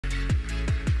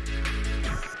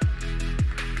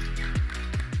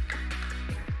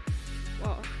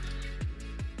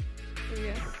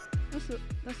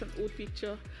that's an old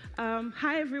picture.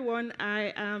 Hi, everyone.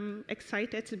 I am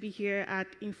excited to be here at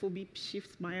InfoBeep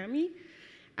Shift Miami.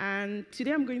 And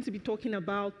today I'm going to be talking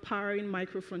about powering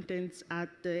micro-frontends at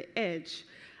the edge.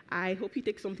 I hope you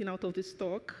take something out of this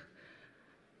talk.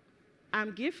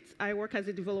 I'm Gift. I work as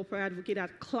a developer advocate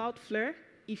at Cloudflare.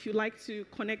 If you'd like to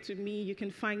connect with me, you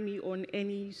can find me on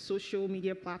any social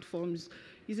media platforms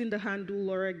using the handle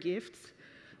LauraGift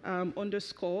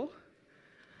 _.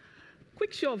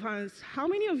 Quick show of hands, how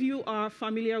many of you are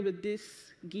familiar with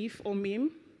this GIF or meme?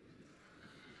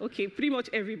 Okay, pretty much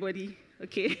everybody.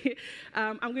 Okay,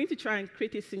 I'm going to try and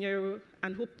create a scenario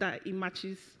and hope that it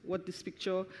matches what this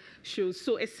picture shows.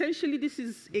 So essentially, this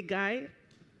is a guy,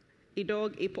 a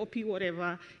dog, a puppy,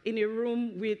 whatever, in a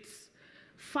room with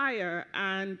fire,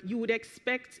 and you would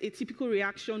expect a typical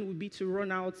reaction would be to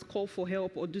run out, call for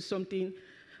help, or do something,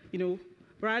 you know,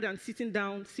 rather than sitting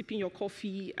down, sipping your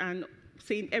coffee, and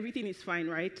saying everything is fine,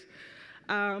 right?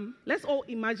 Let's all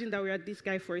imagine that we're at this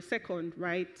guy for a second,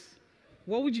 right?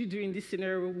 What would you do in this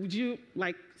scenario? Would you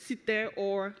like sit there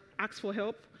or ask for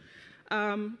help?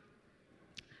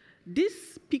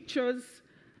 This pictures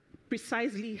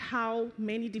precisely how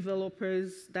many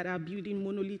developers that are building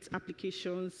monolith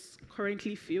applications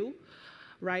currently feel,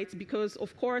 right? Because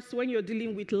of course, when you're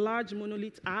dealing with large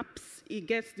monolith apps, it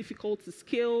gets difficult to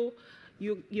scale.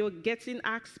 You're getting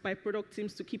asked by product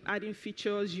teams to keep adding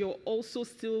features. You're also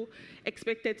still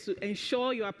expected to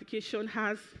ensure your application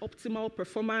has optimal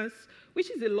performance,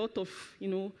 which is a lot of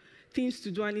things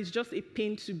to do, and it's just a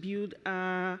pain to build.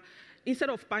 Instead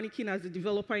of panicking as the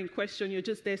developer in question, you're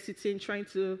just there sitting, trying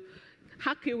to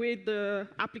hack away the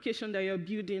application that you're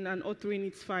building and authoring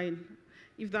it's fine.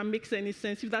 If that makes any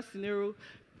sense, if that scenario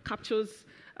captures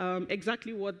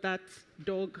exactly what that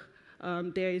dog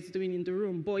there is doing in the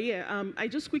room. But yeah, I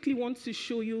just quickly want to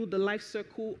show you the life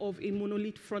cycle of a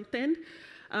monolith front end.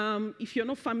 If you're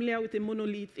not familiar with a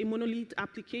monolith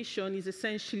application is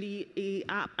essentially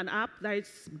an app that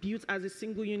is built as a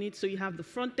single unit. So you have the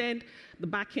front end, the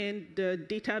back end, the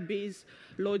database,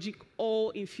 logic,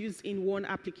 all infused in one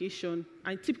application.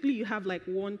 And typically you have like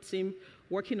one team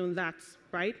working on that,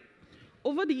 right?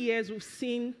 Over the years, we've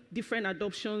seen different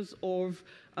adoptions of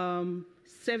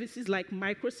services like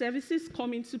microservices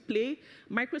come into play.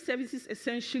 Microservices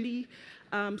essentially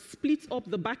split up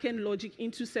the backend logic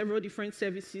into several different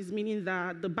services, meaning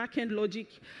that the backend logic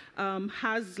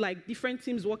has like different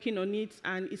teams working on it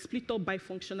and is split up by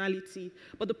functionality.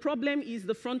 But the problem is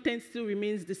the front end still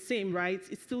remains the same, right?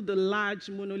 It's still the large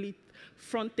monolith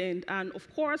front end. And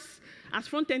of course, as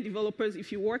front end developers,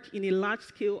 if you work in a large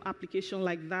scale application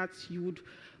like that, you would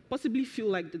possibly feel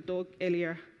like the dog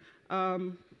earlier.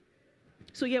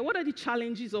 So yeah, what are the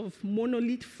challenges of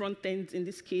monolith front ends in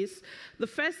this case? The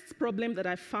first problem that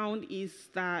I found is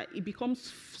that it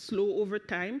becomes slow over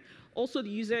time. Also, the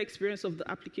user experience of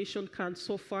the application can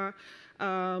suffer.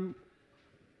 An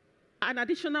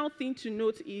additional thing to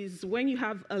note is when you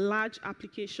have a large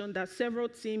application that several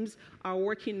teams are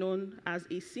working on as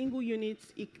a single unit,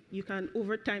 you can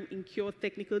over time incur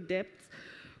technical debt,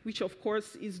 which of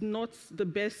course is not the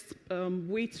best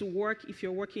way to work if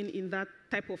you're working in that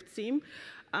type of team.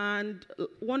 And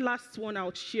one last one I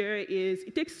would share is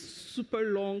it takes super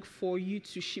long for you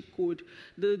to ship code.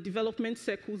 The development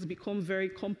cycles become very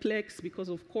complex because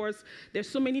of course there's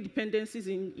so many dependencies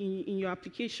in your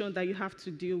application that you have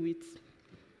to deal with.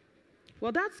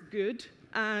 Well, that's good.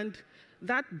 And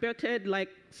that birthed like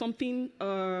something,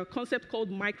 concept called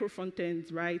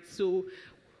micro-frontends, right? So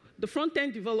the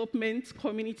front-end development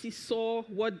community saw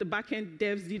what the back-end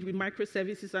devs did with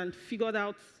microservices and figured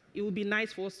out it would be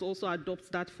nice for us to also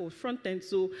adopt that for front-end.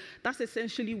 So that's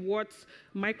essentially what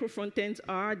micro-frontends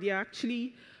are. They're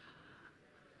actually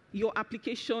your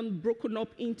application broken up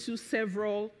into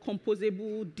several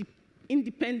composable,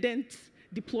 independent,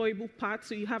 deployable parts.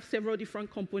 So you have several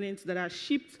different components that are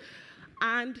shipped,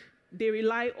 and they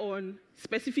rely on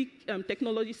specific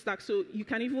technology stacks. So you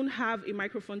can even have a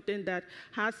micro frontend that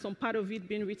has some part of it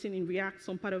being written in React,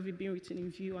 some part of it being written in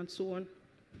Vue, and so on.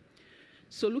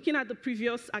 So looking at the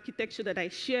previous architecture that I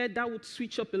shared, that would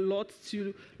switch up a lot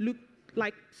to look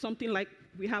like something like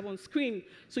we have on screen.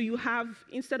 So you have,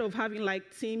 instead of having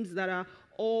like teams that are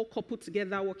all coupled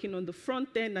together working on the front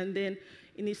end, and then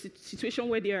in a situation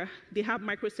where they have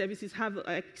microservices, have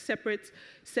a separate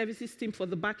services team for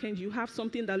the backend, you have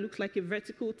something that looks like a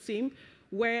vertical team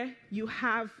where you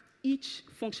have each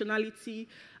functionality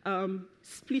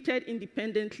splitted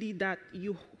independently, that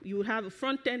you have a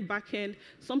front end, back end,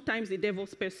 sometimes a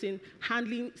DevOps person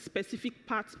handling specific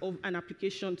parts of an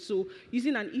application. So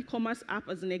using an e-commerce app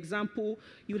as an example,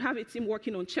 you have a team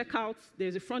working on checkouts,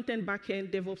 there's a front end, back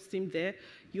end, DevOps team there.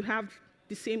 You have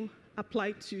the same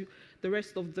apply to the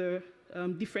rest of the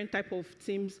different type of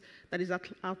teams that is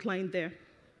outlined there.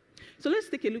 So let's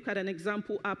take a look at an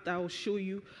example app that I'll show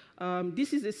you.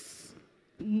 This is a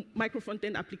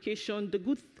micro-frontend application. The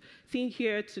good thing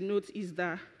here to note is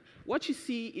that what you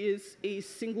see is a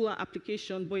singular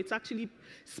application, but it's actually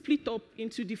split up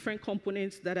into different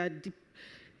components that are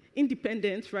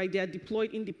independent, right? They are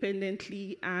deployed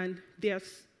independently, and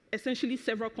there's essentially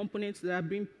several components that are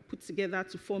being put together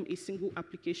to form a single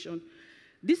application.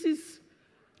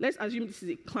 Let's assume this is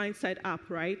a client-side app,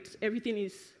 right? Everything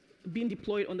is being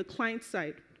deployed on the client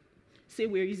side. Say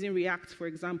we're using React, for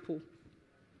example.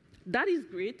 That is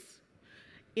great.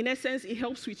 In essence, it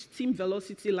helps with team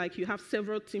velocity, like you have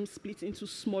several teams split into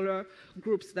smaller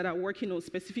groups that are working on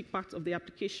specific parts of the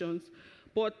applications.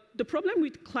 But the problem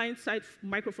with client-side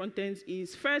micro-frontends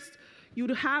is, first,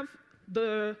 you'd have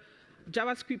the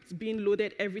JavaScript being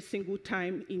loaded every single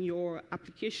time in your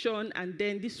application, and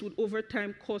then this would, over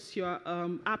time, cause your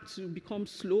app to become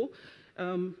slow,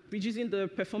 reducing the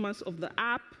performance of the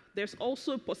app. There's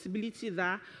also a possibility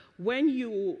that when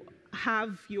you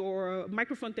have your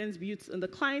micro-frontends built on the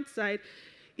client side,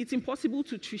 it's impossible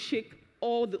to shake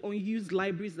all the unused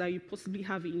libraries that you possibly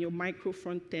have in your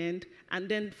micro-frontend. And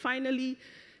then finally,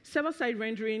 server-side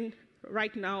rendering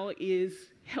right now is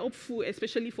helpful,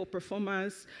 especially for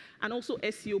performance and also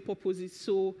SEO purposes.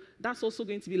 So that's also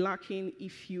going to be lacking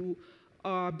if you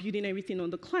are building everything on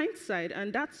the client side.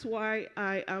 And that's why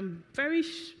I am very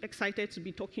excited to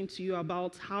be talking to you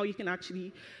about how you can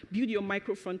actually build your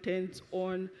micro-frontends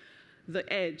on the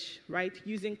edge, right,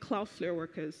 using Cloudflare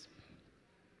Workers.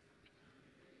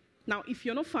 Now, if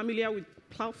you're not familiar with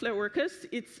Cloudflare Workers,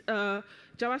 it's a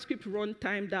JavaScript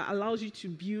runtime that allows you to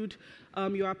build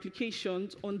your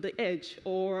applications on the edge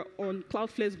or on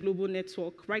Cloudflare's global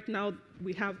network. Right now,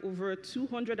 we have over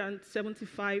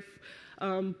 275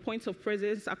 points of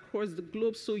presence across the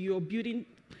globe, so you're building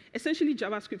essentially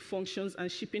JavaScript functions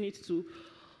and shipping it to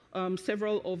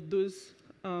several of those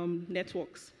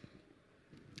networks.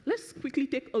 Let's quickly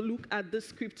take a look at the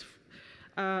script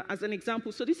as an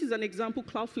example. So this is an example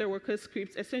Cloudflare Workers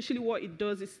script. Essentially what it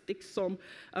does is takes some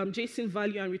JSON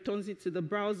value and returns it to the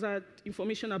browser,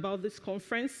 information about this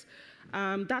conference.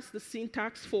 That's the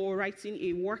syntax for writing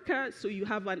a worker. So you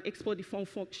have an export default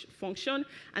function,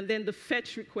 and then the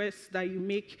fetch request that you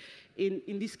make.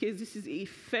 In this case, this is a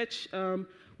fetch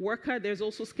worker. There's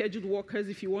also scheduled workers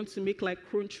if you want to make like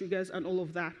cron triggers and all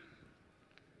of that.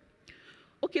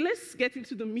 Okay, let's get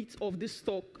into the meat of this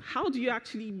talk. How do you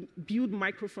actually build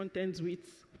micro-frontends with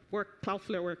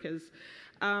Cloudflare Workers?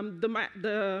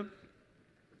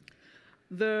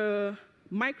 The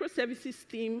microservices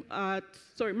team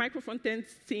micro-frontends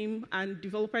team and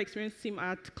developer experience team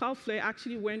at Cloudflare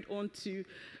actually went on to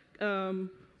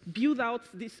build out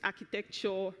this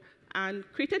architecture and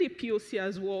created a POC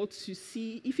as well to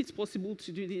see if it's possible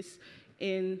to do this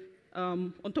on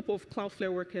top of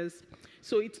Cloudflare Workers.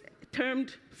 So it's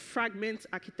termed fragment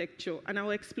architecture, and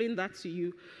I'll explain that to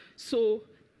you. So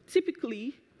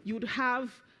typically, you'd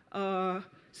have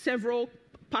several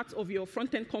parts of your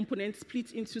front-end components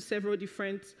split into several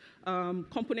different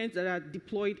components that are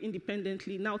deployed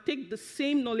independently. Now take the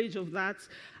same knowledge of that,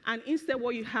 and instead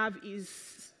what you have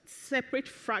is separate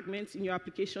fragments in your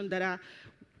application that are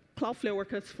Cloudflare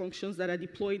Workers functions that are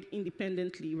deployed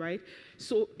independently, right?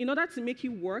 So in order to make it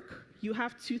work, you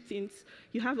have two things.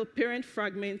 You have a parent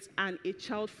fragment and a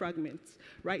child fragment,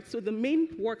 right? So the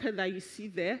main worker that you see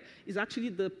there is actually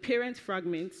the parent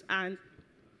fragment, and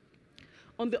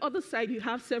on the other side, you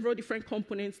have several different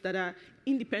components that are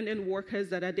independent workers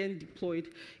that are then deployed.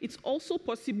 It's also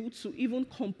possible to even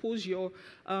compose your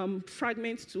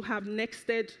fragments to have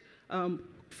nested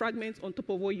fragments on top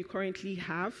of what you currently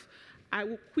have. I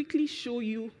will quickly show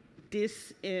you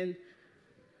this in,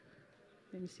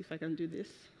 let me see if I can do this.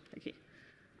 Okay.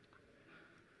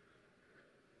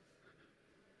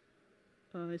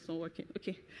 It's not working.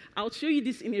 Okay. I'll show you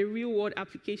this in a real-world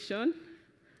application.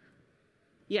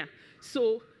 Yeah.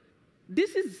 So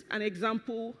this is an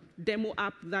example demo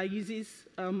app that uses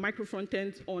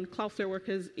micro-frontends on Cloudflare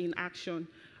Workers in action.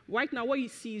 Right now, what you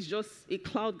see is just a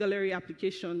Cloud Gallery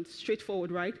application,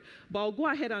 straightforward, right? But I'll go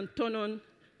ahead and turn on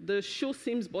the Show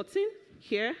Sims button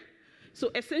here.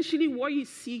 So essentially, what you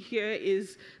see here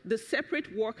is the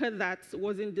separate worker that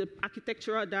was in the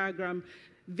architectural diagram.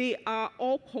 They are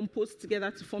all composed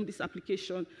together to form this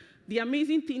application. The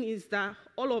amazing thing is that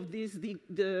all of these,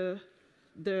 the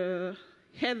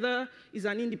header is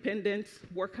an independent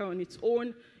worker on its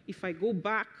own. If I go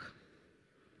back,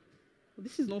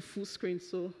 this is not full screen,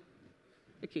 so,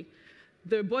 okay.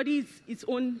 The body is its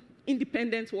own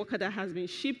independent worker that has been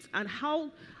shipped, and how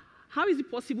how is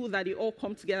it possible that they all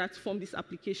come together to form this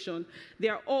application? They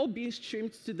are all being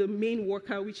streamed to the main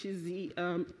worker, which is the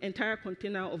entire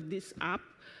container of this app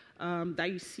that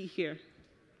you see here.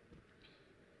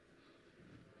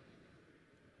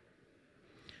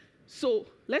 So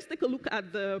let's take a look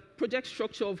at the project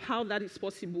structure of how that is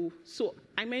possible. So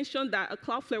I mentioned that a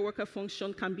Cloudflare Worker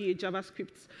function can be a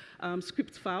JavaScript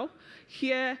script file.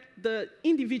 Here, the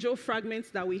individual fragments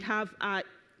that we have are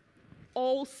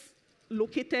all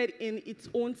located in its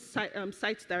own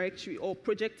site directory or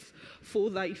project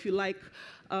folder, if you like.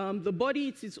 The body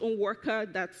is its own worker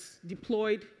that's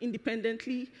deployed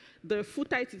independently. The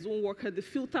footer is its own worker, the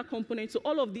filter component. So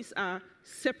all of these are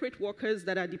separate workers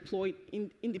that are deployed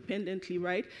independently,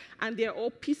 right? And they're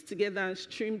all pieced together and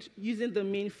streamed using the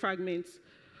main fragments.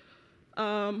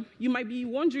 You might be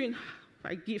wondering,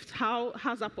 by Gift,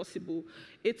 how's that possible?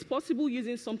 It's possible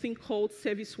using something called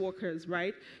service workers,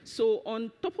 right? So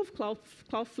on top of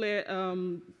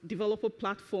Cloudflare developer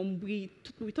platform, we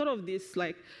thought of this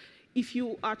like, if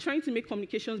you are trying to make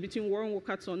communications between one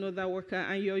worker to another worker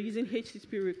and you're using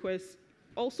HTTP requests,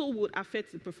 also would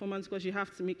affect the performance because you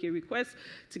have to make a request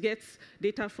to get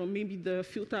data from maybe the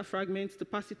filter fragments to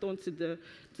pass it on to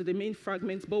the main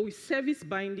fragments. But with service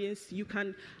bindings, you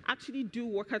can actually do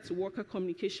worker-to-worker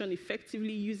communication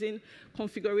effectively using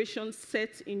configuration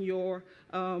set in your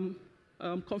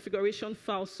configuration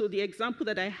file. So the example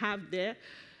that I have there,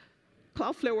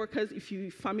 Cloudflare Workers, if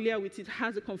you're familiar with it,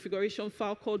 has a configuration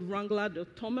file called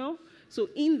wrangler.toml. So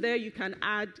in there, you can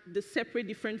add the separate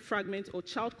different fragments or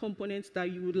child components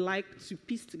that you would like to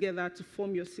piece together to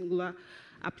form your singular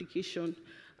application.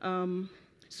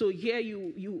 So here,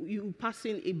 you pass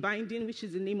in a binding, which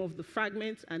is the name of the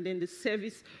fragment, and then the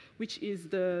service, which is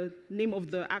the name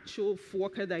of the actual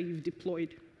worker that you've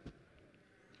deployed.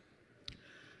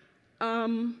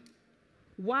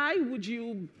 Why would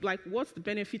you, what's the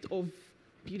benefit of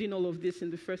building all of this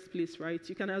in the first place, right?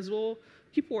 You can as well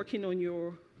keep working on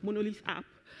your monolith app.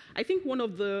 I think one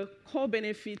of the core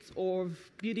benefits of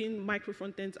building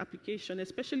micro-frontends application,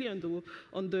 especially on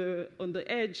the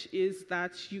edge, is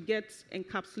that you get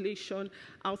encapsulation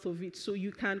out of it. So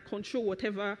you can control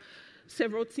whatever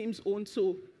several teams own.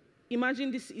 So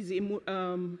imagine this is a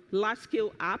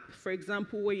large-scale app, for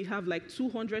example, where you have like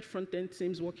 200 front-end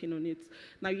teams working on it.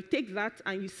 Now you take that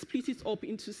and you split it up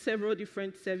into several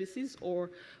different services or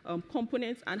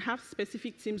components and have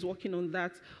specific teams working on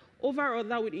that. Overall,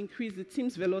 that would increase the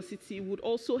team's velocity, would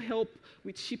also help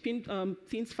with shipping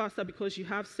things faster because you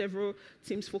have several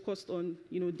teams focused on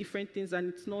different things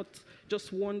and it's not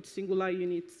just one singular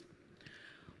unit.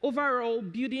 Overall,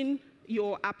 building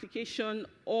your application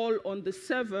all on the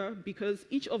server, because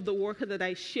each of the workers that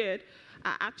I shared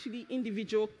are actually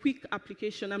individual Quick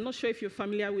application. I'm not sure if you're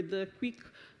familiar with the Quick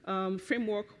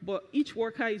framework, but each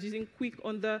worker is using Quick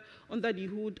under the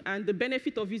hood. And the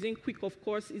benefit of using Quick, of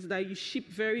course, is that you ship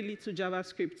very little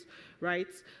JavaScript, right?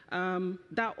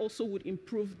 That also would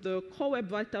improve the core web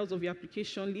vitals of your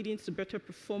application, leading to better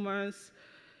performance.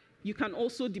 You can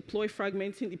also deploy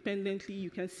fragments independently. You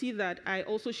can see that I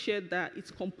also shared that it's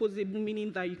composable,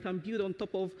 meaning that you can build on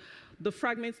top of the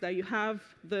fragments that you have.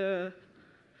 I'll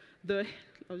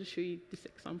just show you this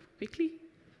example quickly.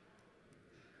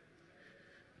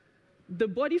 The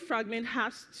body fragment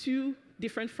has two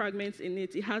different fragments in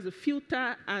it. It has a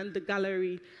filter and the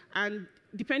gallery. And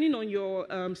depending on your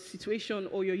situation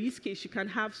or your use case, you can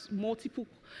have multiple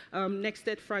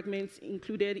nested fragments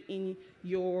included in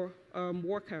your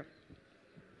worker.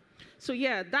 So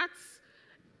yeah, that's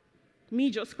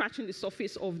me just scratching the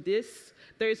surface of this.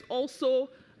 There is also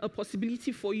a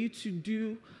possibility for you to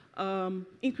do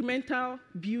incremental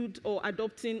build or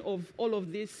adopting of all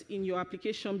of this in your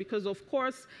application because, of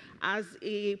course, as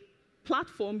a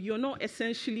platform, you're not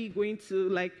essentially going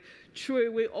to throw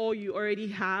away all you already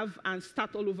have and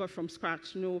start all over from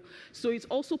scratch. No. So it's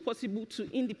also possible to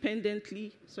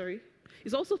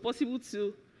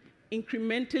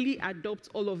incrementally adopt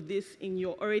all of this in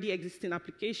your already existing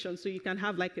application. So you can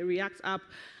have like a React app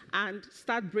and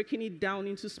start breaking it down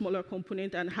into smaller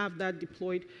components and have that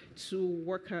deployed to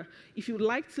Worker. If you'd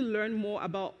like to learn more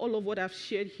about all of what I've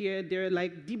shared here, there are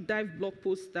like deep dive blog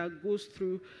posts that goes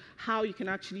through how you can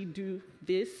actually do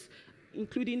this,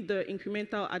 including the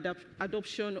incremental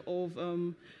adoption of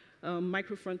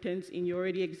micro-frontends in your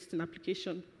already existing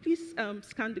application. Please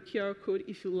scan the QR code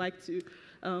if you'd like to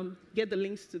get the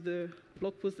links to the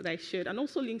blog post that I shared, and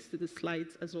also links to the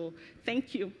slides as well.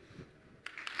 Thank you.